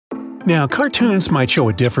Now, cartoons might show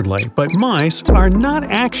it differently, but mice are not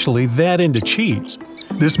actually that into cheese.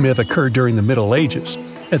 This myth occurred during the Middle Ages.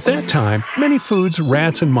 At that time, many foods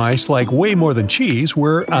rats and mice like way more than cheese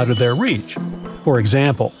were out of their reach. For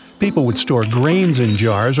example, people would store grains in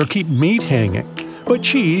jars or keep meat hanging. But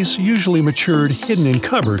cheese usually matured hidden in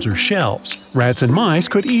cupboards or shelves. Rats and mice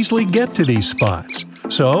could easily get to these spots.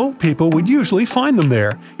 So, people would usually find them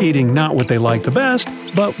there, eating not what they liked the best,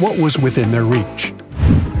 but what was within their reach.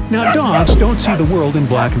 Now, dogs don't see the world in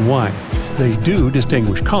black and white. They do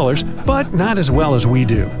distinguish colors, but not as well as we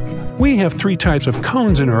do. We have 3 types of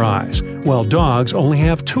cones in our eyes, while dogs only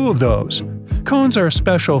have 2 of those. Cones are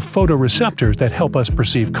special photoreceptors that help us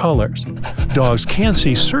perceive colors. Dogs can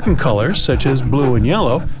see certain colors, such as blue and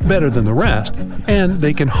yellow, better than the rest, and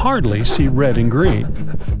they can hardly see red and green.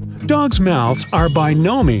 Dogs' mouths are by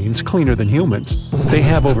no means cleaner than humans. They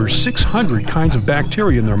have over 600 kinds of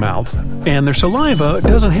bacteria in their mouths, and their saliva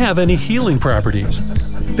doesn't have any healing properties.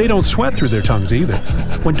 They don't sweat through their tongues either.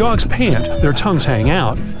 When dogs pant, their tongues hang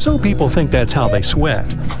out, so people think that's how they sweat.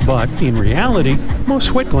 But in reality, most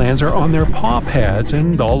sweat glands are on their paw pads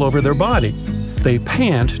and all over their body. They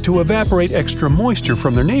pant to evaporate extra moisture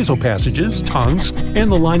from their nasal passages, tongues, and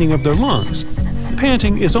the lining of their lungs.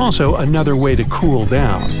 Panting is also another way to cool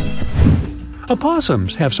down.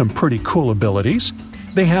 Opossums have some pretty cool abilities.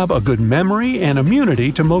 They have a good memory and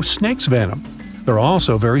immunity to most snakes' venom. They're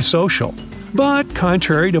also very social. But,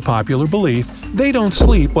 contrary to popular belief, they don't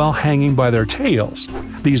sleep while hanging by their tails.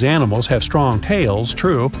 These animals have strong tails,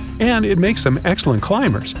 true, and it makes them excellent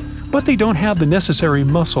climbers, but they don't have the necessary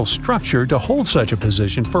muscle structure to hold such a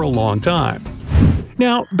position for a long time.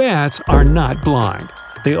 Now, bats are not blind.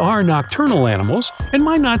 They are nocturnal animals and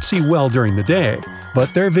might not see well during the day,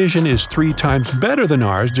 but their vision is 3 times better than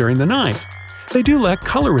ours during the night. They do lack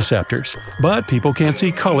color receptors, but people can't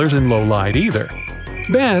see colors in low light either.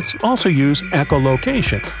 Bats also use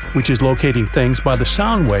echolocation, which is locating things by the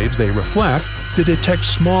sound waves they reflect to detect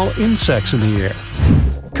small insects in the air.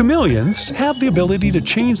 Chameleons have the ability to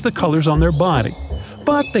change the colors on their body,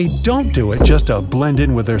 but they don't do it just to blend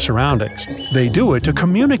in with their surroundings. They do it to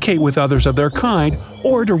communicate with others of their kind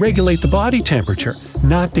or to regulate the body temperature,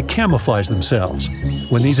 not to camouflage themselves.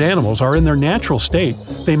 When these animals are in their natural state,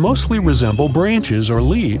 they mostly resemble branches or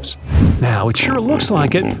leaves. Now, it sure looks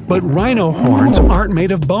like it, but rhino horns aren't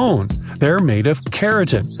made of bone. They're made of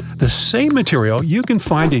keratin, the same material you can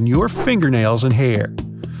find in your fingernails and hair.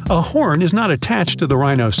 A horn is not attached to the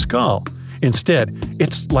rhino's skull. Instead,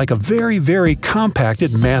 it's like a very, very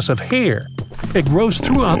compacted mass of hair. It grows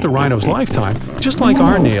throughout the rhino's lifetime, just like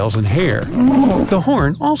our nails and hair. The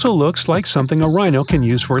horn also looks like something a rhino can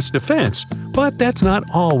use for its defense, but that's not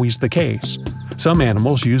always the case. Some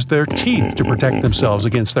animals use their teeth to protect themselves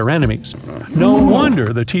against their enemies. No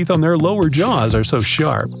wonder the teeth on their lower jaws are so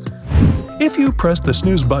sharp. If you press the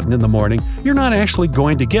snooze button in the morning, you're not actually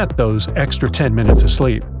going to get those extra 10 minutes of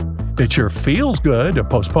sleep. It sure feels good to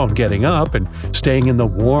postpone getting up and staying in the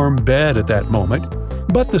warm bed at that moment,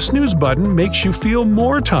 but the snooze button makes you feel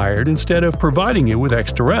more tired instead of providing you with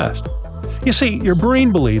extra rest. You see, your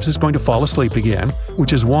brain believes it's going to fall asleep again,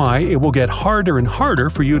 which is why it will get harder and harder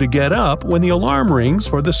for you to get up when the alarm rings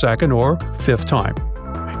for the 2nd or 5th time.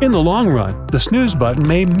 In the long run, the snooze button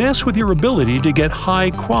may mess with your ability to get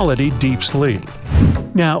high-quality deep sleep.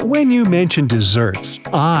 Now, when you mention desserts,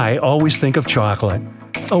 I always think of chocolate.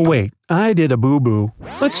 Oh wait, I did a boo-boo.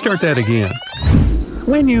 Let's start that again.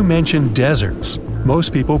 When you mention deserts,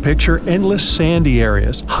 most people picture endless sandy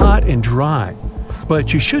areas, hot and dry.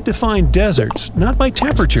 But you should define deserts not by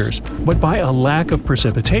temperatures, but by a lack of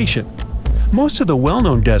precipitation. Most of the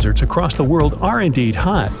well-known deserts across the world are indeed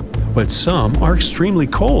hot, but some are extremely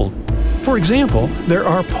cold. For example, there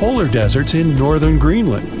are polar deserts in northern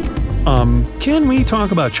Greenland. Can we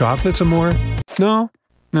talk about chocolate some more? No?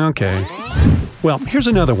 Okay. Well, here's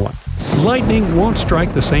another one. Lightning won't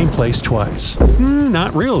strike the same place twice.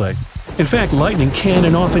 Not really. In fact, lightning can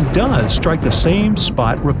and often does strike the same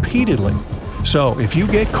spot repeatedly. So, if you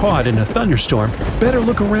get caught in a thunderstorm, better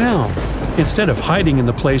look around. Instead of hiding in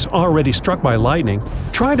the place already struck by lightning,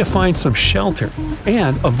 try to find some shelter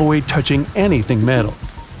and avoid touching anything metal.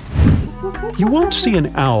 You won't see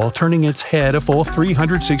an owl turning its head a full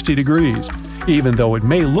 360 degrees, even though it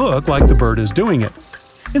may look like the bird is doing it.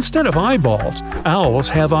 Instead of eyeballs, owls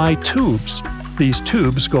have eye tubes. These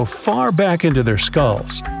tubes go far back into their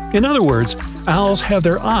skulls. In other words, owls have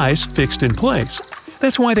their eyes fixed in place.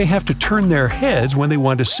 That's why they have to turn their heads when they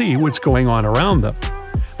want to see what's going on around them.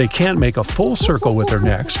 They can't make a full circle with their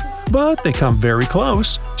necks, but they come very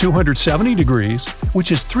close, 270 degrees,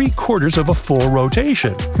 which is 3/4 of a full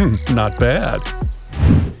rotation. Not bad.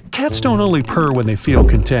 Cats don't only purr when they feel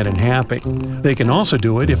content and happy. They can also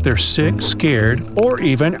do it if they're sick, scared, or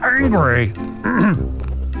even angry.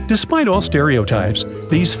 Despite all stereotypes,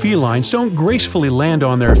 these felines don't gracefully land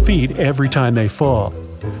on their feet every time they fall.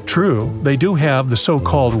 True, they do have the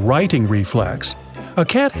so-called righting reflex. A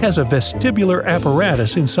cat has a vestibular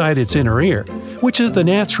apparatus inside its inner ear, which is the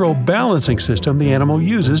natural balancing system the animal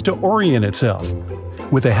uses to orient itself.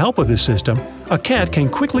 With the help of this system, a cat can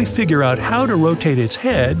quickly figure out how to rotate its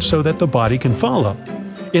head so that the body can follow.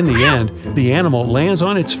 In the end, the animal lands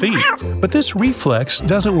on its feet, but this reflex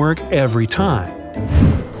doesn't work every time.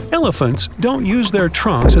 Elephants don't use their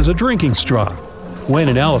trunks as a drinking straw. When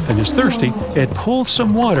an elephant is thirsty, it pulls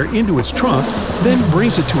some water into its trunk, then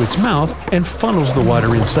brings it to its mouth and funnels the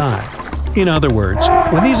water inside. In other words,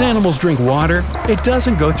 when these animals drink water, it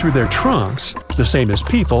doesn't go through their trunks, the same as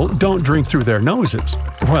people don't drink through their noses.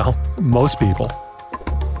 Well, most people.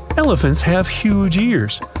 Elephants have huge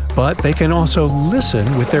ears, but they can also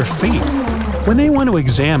listen with their feet. When they want to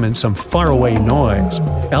examine some faraway noise,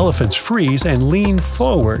 elephants freeze and lean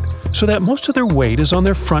forward so that most of their weight is on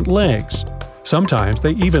their front legs. Sometimes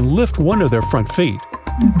they even lift one of their front feet.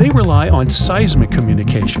 They rely on seismic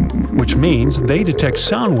communication, which means they detect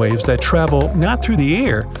sound waves that travel not through the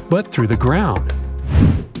air, but through the ground.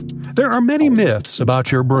 There are many myths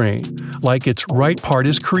about your brain, like its right part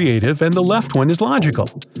is creative and the left one is logical.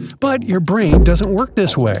 But your brain doesn't work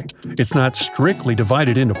this way. It's not strictly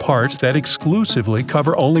divided into parts that exclusively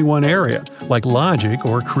cover only one area, like logic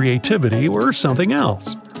or creativity or something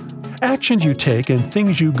else. Actions you take and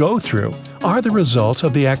things you go through are the results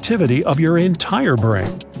of the activity of your entire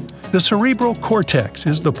brain. The cerebral cortex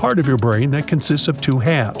is the part of your brain that consists of two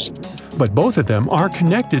halves, but both of them are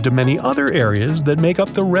connected to many other areas that make up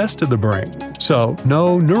the rest of the brain. So,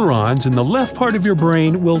 no neurons in the left part of your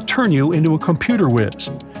brain will turn you into a computer whiz,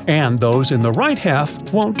 and those in the right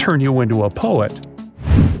half won't turn you into a poet.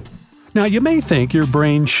 Now, you may think your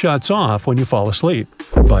brain shuts off when you fall asleep,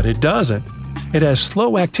 but it doesn't. It has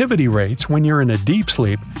slow activity rates when you're in a deep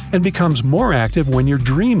sleep and becomes more active when you're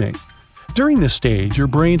dreaming. During this stage, your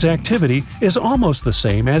brain's activity is almost the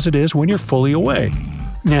same as it is when you're fully awake.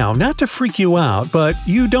 Now, not to freak you out, but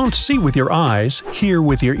you don't see with your eyes, hear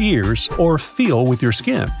with your ears, or feel with your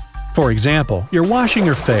skin. For example, you're washing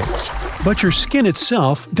your face, but your skin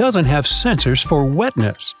itself doesn't have sensors for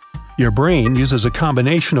wetness. Your brain uses a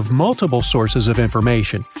combination of multiple sources of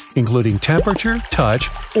information, including temperature, touch,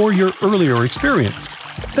 or your earlier experience.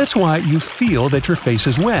 That's why you feel that your face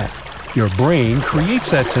is wet. Your brain creates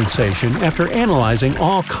that sensation after analyzing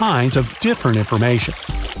all kinds of different information.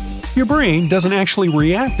 Your brain doesn't actually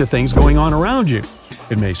react to things going on around you.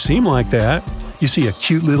 It may seem like that. You see a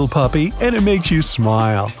cute little puppy and it makes you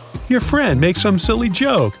smile. Your friend makes some silly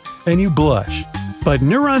joke and you blush. But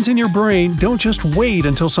neurons in your brain don't just wait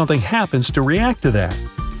until something happens to react to that.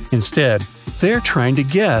 Instead, they're trying to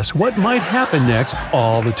guess what might happen next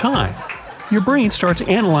all the time. Your brain starts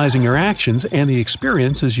analyzing your actions and the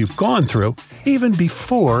experiences you've gone through even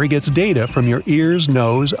before it gets data from your ears,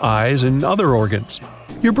 nose, eyes, and other organs.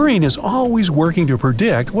 Your brain is always working to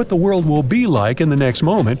predict what the world will be like in the next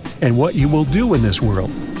moment and what you will do in this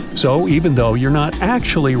world. So even though you're not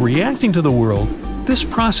actually reacting to the world, this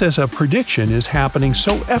process of prediction is happening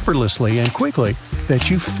so effortlessly and quickly that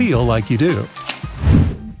you feel like you do.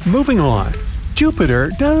 Moving on,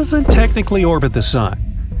 Jupiter doesn't technically orbit the Sun.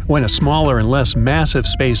 When a smaller and less massive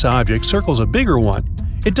space object circles a bigger one,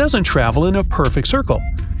 it doesn't travel in a perfect circle.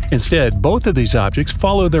 Instead, both of these objects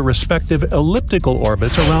follow their respective elliptical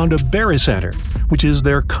orbits around a barycenter, which is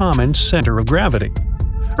their common center of gravity.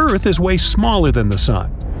 Earth is way smaller than the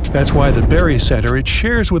Sun. That's why the barycenter it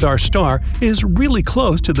shares with our star is really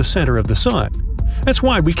close to the center of the Sun. That's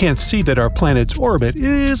why we can't see that our planet's orbit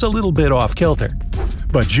is a little bit off-kilter.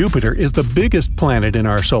 But Jupiter is the biggest planet in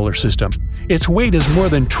our solar system. Its weight is more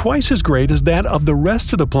than twice as great as that of the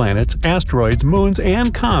rest of the planets, asteroids, moons,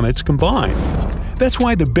 and comets combined. That's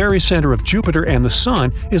why the barycenter of Jupiter and the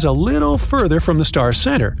Sun is a little further from the star's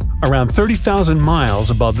center, around 30,000 miles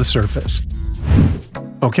above the surface.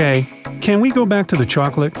 Okay, can we go back to the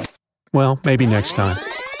chocolate? Well, maybe next time.